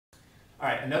All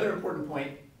right, another important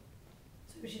point.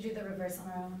 So we should do the reverse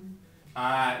on our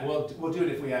own. We'll do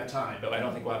it if we have time, but I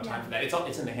don't think we'll have time for that.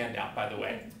 It's in the handout, by the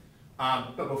way.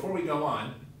 But before we go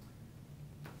on,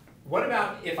 what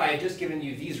about if I had just given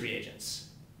you these reagents?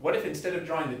 What if instead of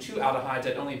drawing the two aldehydes,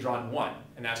 I'd only drawn one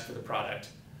and asked for the product?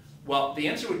 Well, the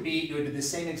answer would be it would be the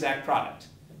same exact product.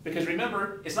 Because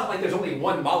remember, it's not like there's only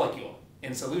one molecule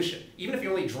in solution. Even if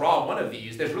you only draw one of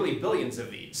these, there's really billions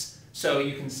of these. So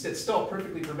it's still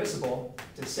perfectly permissible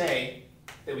to say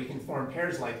that we can form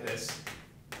pairs like this,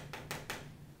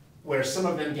 where some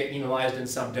of them get enolized and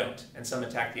some don't, and some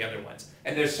attack the other ones.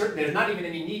 And there's not even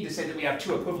any need to say that we have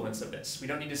two equivalents of this. We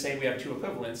don't need to say we have two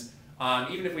equivalents.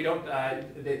 Even if we don't,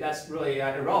 that's really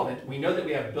irrelevant. We know that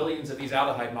we have billions of these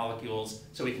aldehyde molecules,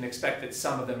 so we can expect that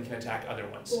some of them can attack other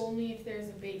ones. Only if there's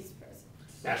a base present.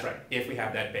 That's right, if we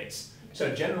have that base.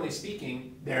 So generally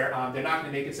speaking, they're not going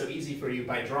to make it so easy for you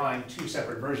by drawing two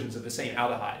separate versions of the same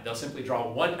aldehyde. They'll simply draw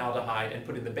one aldehyde and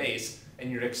put in the base, and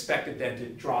you're expected then to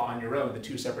draw on your own the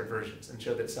two separate versions and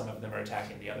show that some of them are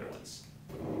attacking the other ones.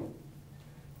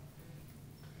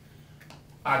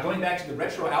 Going back to the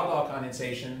retro-aldol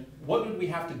condensation, what would we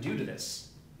have to do to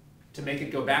this to make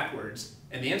it go backwards?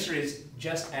 And the answer is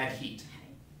just add heat.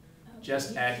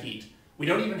 Just add heat. We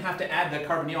don't even have to add the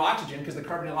carbonyl oxygen because the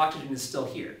carbonyl oxygen is still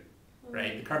here,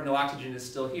 right? The carbonyl oxygen is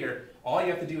still here. All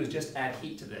you have to do is just add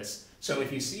heat to this. So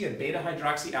if you see a beta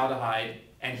hydroxyaldehyde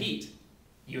and heat,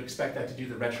 you expect that to do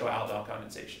the retro-aldol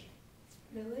condensation.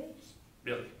 Really?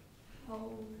 Really.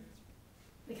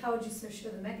 How would you show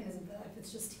the mechanism for that if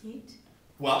it's just heat?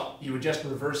 Well, you would just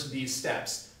reverse these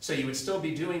steps. So you would still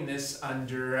be doing this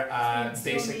under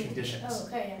basic conditions. Oh,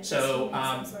 okay. Yeah,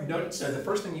 so the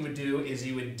first thing you would do is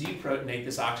you would deprotonate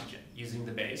this oxygen using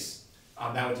the base.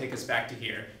 That would take us back to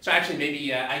here. So actually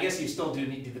maybe, I guess you still do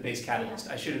need the base catalyst.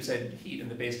 Yeah. I should have said heat in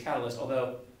the base catalyst,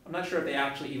 although I'm not sure if they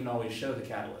actually even always show the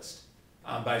catalyst.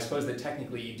 But I suppose that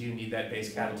technically you do need that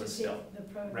base catalyst still.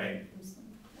 Right.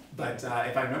 But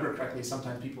if I remember correctly,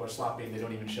 sometimes people are sloppy and they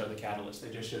don't even show the catalyst. They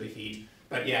just show the heat.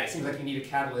 But yeah, it seems like you need a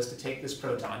catalyst to take this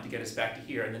proton to get us back to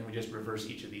here, and then we just reverse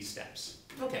each of these steps.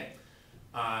 Okay.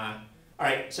 All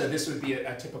right, so this would be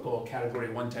a typical category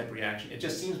 1 type reaction. It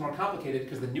just seems more complicated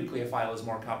because the nucleophile is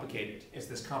more complicated. It's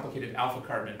this complicated alpha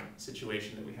carbon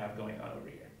situation that we have going on over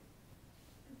here.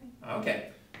 Okay,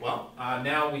 well,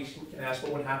 now we can ask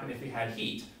what would happen if we had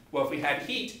heat. Well, if we had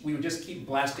heat, we would just keep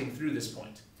blasting through this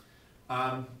point.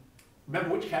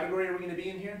 Remember, which category are we going to be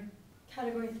in here?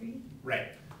 Category 3. Right.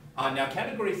 Now,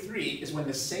 category 3 is when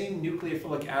the same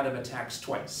nucleophilic atom attacks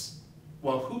twice.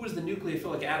 Well, who was the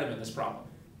nucleophilic atom in this problem?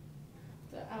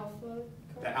 The alpha carbon.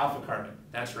 The alpha carbon,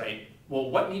 that's right. Well,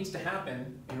 what needs to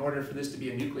happen in order for this to be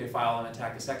a nucleophile and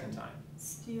attack a second time?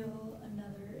 Steal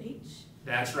another H.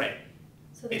 That's right.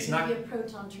 So there's going to be a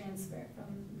proton transfer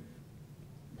from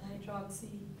the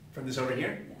hydroxy. From this over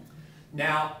here? Yeah.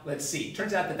 Now, let's see.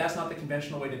 Turns out that that's not the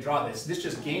conventional way to draw this. This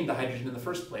just gained the hydrogen in the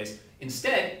first place.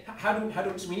 Instead,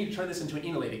 so we need to turn this into an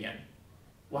enolate again.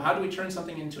 Well, how do we turn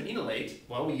something into an enolate?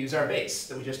 Well, we use our base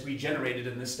that we just regenerated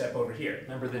in this step over here.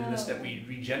 Remember that in this step we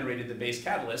regenerated the base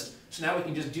catalyst. So now we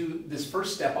can just do this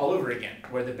first step all over again,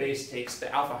 where the base takes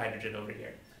the alpha hydrogen over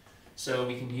here. So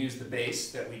we can use the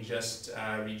base that we just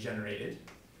regenerated.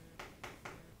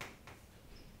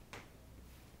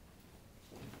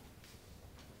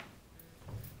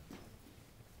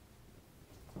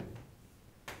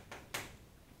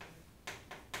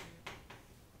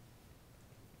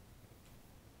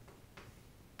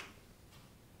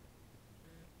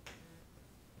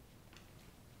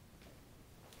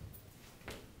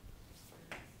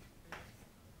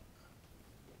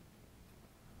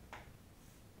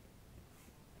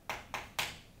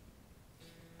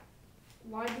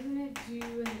 Why didn't it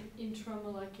do an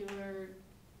intramolecular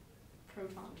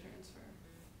proton transfer?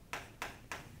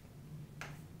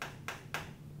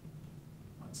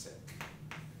 One sec.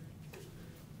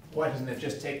 Why doesn't it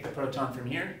just take the proton from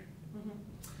here?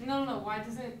 Mm-hmm. No. Why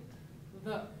doesn't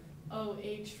the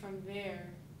OH from there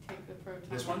take the proton?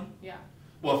 This one? Yeah.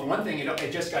 Well, for one thing,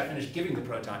 it just got finished giving the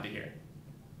proton to here.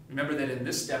 Remember that in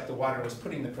this step, the water was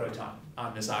putting the proton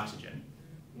on this oxygen.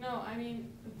 No, I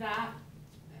mean that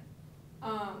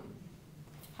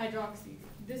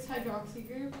this hydroxy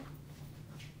group,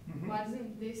 why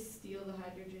doesn't this steal the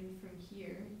hydrogen from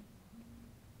here?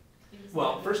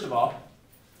 Well, first of all,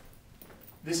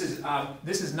 this doesn't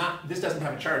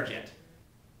have a charge yet,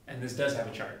 and this does have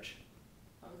a charge.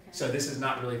 Okay. So this is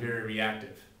not really very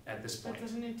reactive at this point. But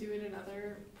doesn't it do it in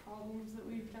other problems that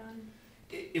we've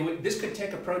done? This could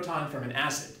take a proton from an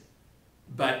acid,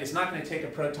 but it's not going to take a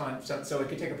proton, so it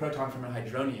could take a proton from a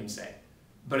hydronium, say,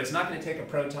 but it's not going to take a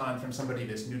proton from somebody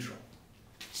that's neutral.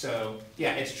 So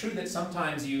yeah, it's true that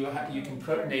sometimes you can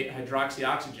protonate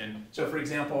hydroxyoxygen. So for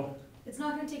example, it's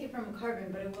not going to take it from a carbon,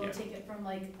 but it will Yeah. take it from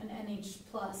like an NH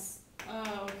plus.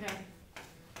 Oh, okay.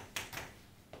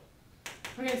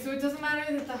 Okay, so it doesn't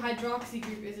matter that the hydroxy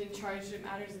group isn't charged, it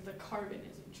matters that the carbon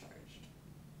isn't charged.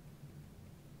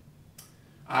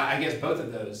 I guess both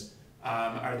of those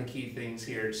are the key things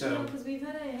here. So No, because we've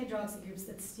had hydroxy groups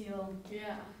that steal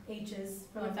Yeah, H's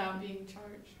from without being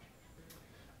charged.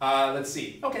 let's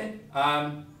see. Okay.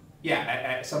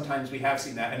 Yeah, sometimes we have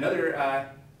seen that. Another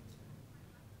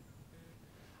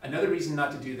reason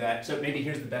not to do that, so maybe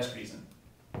here's the best reason.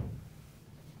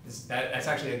 That's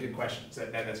actually a good question. So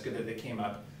that's good that it came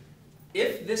up.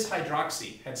 If this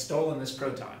hydroxy had stolen this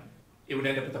proton, it would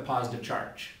end up with a positive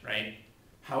charge, right?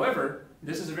 However,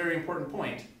 this is a very important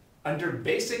point. Under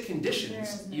basic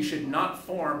conditions, you should not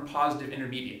form positive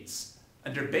intermediates.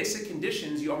 Under basic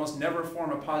conditions, you almost never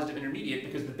form a positive intermediate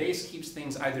because the base keeps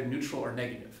things either neutral or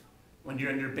negative. When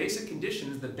you're under basic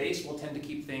conditions, the base will tend to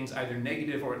keep things either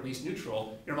negative or at least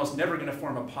neutral. You're almost never going to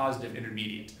form a positive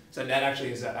intermediate. So that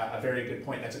actually is a very good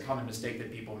point. That's a common mistake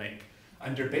that people make.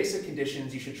 Under basic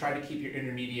conditions, you should try to keep your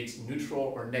intermediates neutral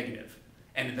or negative.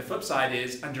 And the flip side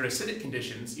is, under acidic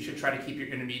conditions, you should try to keep your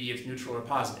intermediates neutral or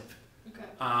positive. Okay.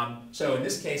 So in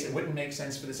this case, it wouldn't make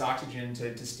sense for this oxygen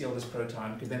to steal this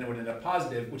proton, because then it would end up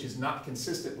positive, which is not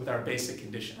consistent with our basic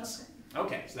conditions.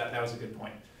 Okay, so that was a good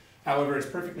point. However, it's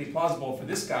perfectly plausible for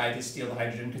this guy to steal the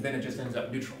hydrogen, because then it just ends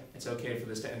up neutral. It's okay for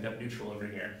this to end up neutral over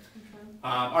here. Okay.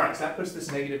 All right, so that puts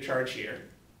this negative charge here.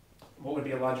 What would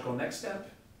be a logical next step?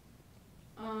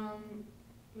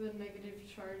 The negative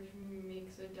charge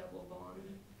makes a double bond.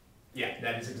 Yeah,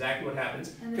 that is exactly what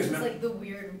happens. And this is like the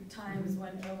weird times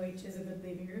when OH is a good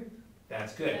leaving group.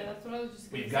 That's good. Yeah, that's what I was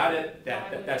just gonna We've say. got it.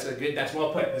 That's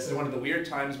well put. This is one of the weird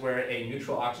times where a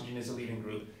neutral oxygen is a leaving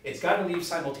group. It's got to leave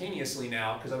simultaneously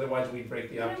now, because otherwise we'd break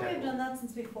the Haven't we octet. done that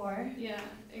since before? Yeah,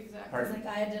 exactly. Pardon? It's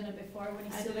like I had done it before when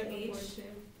you I steal did the it H, before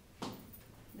too.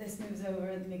 this moves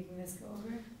over, making this go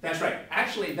over. That's right.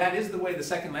 Actually, that is the way the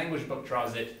second language book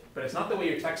draws it, but it's not the way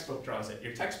your textbook draws it.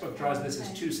 Your textbook draws this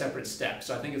as two separate steps,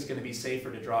 so I think it's going to be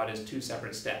safer to draw it as two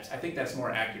separate steps. I think that's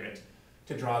more accurate,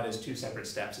 to draw it as two separate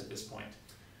steps at this point.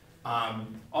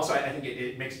 Also, I think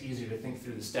it makes it easier to think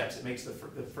through the steps. It makes the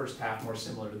first half more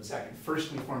similar to the second.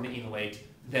 First we form the enolate,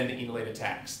 then the enolate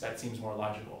attacks. That seems more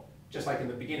logical. Just like in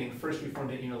the beginning, first we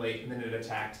formed an enolate and then it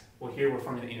attacked. Well, here we're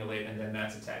forming the enolate and then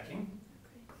that's attacking.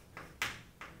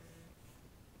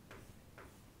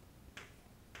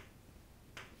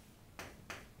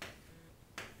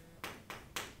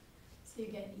 So you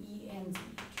get E and Z.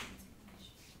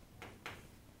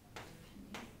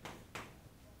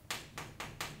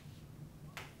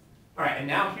 All right, and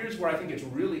now here's where I think it's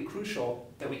really crucial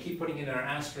that we keep putting in our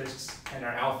asterisks and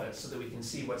our alphas so that we can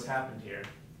see what's happened here.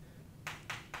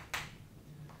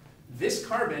 This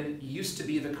carbon used to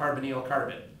be the carbonyl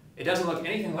carbon. It doesn't look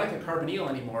anything like a carbonyl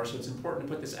anymore, so it's important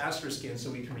to put this asterisk in so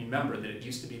we can remember that it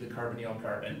used to be the carbonyl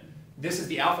carbon. This is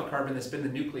the alpha carbon that's been the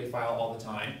nucleophile all the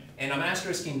time. And I'm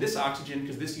asterisking this oxygen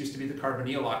because this used to be the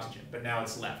carbonyl oxygen, but now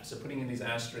it's left. So putting in these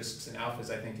asterisks and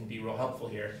alphas I think can be real helpful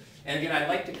here. And again, I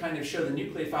like to kind of show the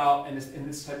nucleophile in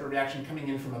this type of reaction coming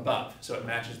in from above, so it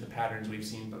matches the patterns we've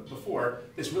seen before.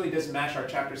 This really doesn't match our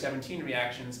chapter 17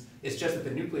 reactions. It's just that the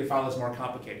nucleophile is more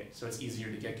complicated, so it's easier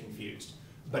to get confused.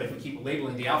 But if we keep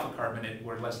labeling the alpha carbon,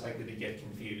 we're less likely to get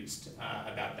confused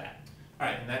about that. All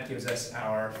right, and that gives us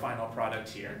our final product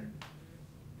here.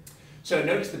 So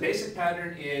notice the basic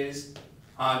pattern is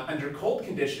under cold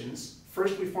conditions,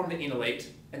 first we form the enolate,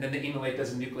 and then the enolate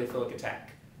does a nucleophilic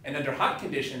attack. And under hot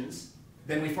conditions,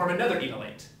 then we form another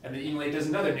enolate, and the enolate does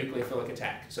another nucleophilic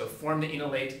attack. So form the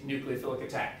enolate, nucleophilic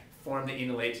attack. Form the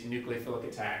enolate, nucleophilic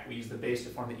attack. We use the base to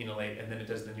form the enolate, and then it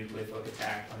does the nucleophilic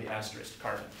attack on the asterisk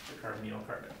carbon, the carbonyl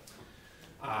carbon.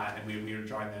 And we are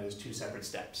drawing that as two separate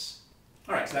steps.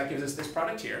 All right, so that gives us this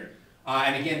product here.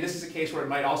 And again, this is a case where it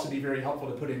might also be very helpful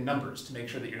to put in numbers to make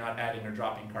sure that you're not adding or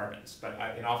dropping carbons. But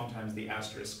and oftentimes the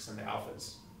asterisks and the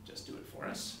alphas just do it for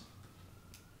us.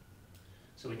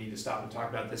 So we need to stop and talk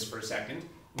about this for a second.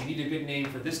 We need a good name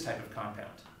for this type of compound.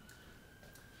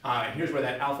 And here's where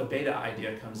that alpha beta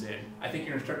idea comes in. I think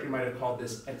your instructor might have called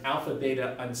this an alpha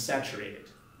beta unsaturated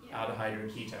aldehyde or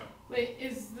ketone. Wait,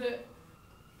 is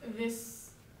this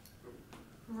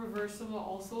reversible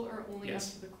also, or only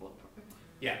Yes. after the cold part?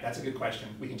 Yeah, that's a good question.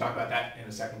 We can talk about that in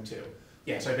a second too.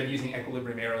 Yeah, so I've been using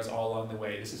equilibrium arrows all along the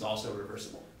way. This is also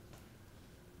reversible.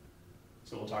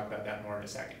 So we'll talk about that more in a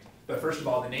second. But first of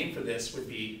all, the name for this would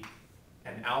be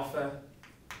an alpha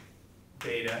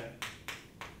beta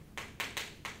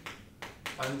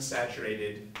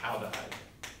unsaturated aldehyde.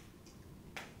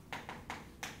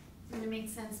 And it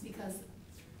makes sense because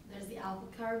there's the alpha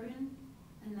carbon,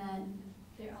 and then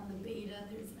there on the beta,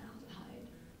 there's an aldehyde.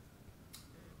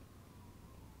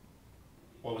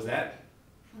 What was that?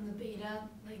 On the beta,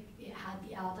 like it had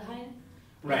the aldehyde.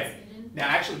 Right. It's hidden. Now,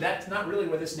 actually, that's not really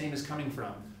where this name is coming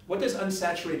from. What does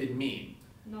unsaturated mean?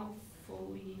 Not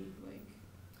fully, like,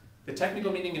 The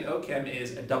technical meaning in OChem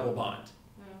is a double bond.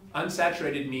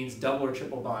 Unsaturated means double or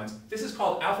triple bonds. This is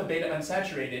called alpha beta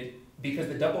unsaturated because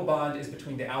the double bond is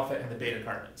between the alpha and the beta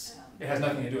carbons. It has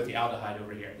nothing to do with the aldehyde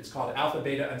over here. It's called alpha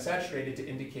beta unsaturated to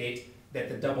indicate that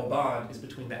the double bond is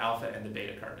between the alpha and the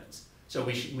beta carbons. So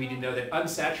we need to know that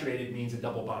unsaturated means a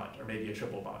double bond or maybe a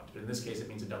triple bond, but in this case it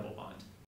means a double bond.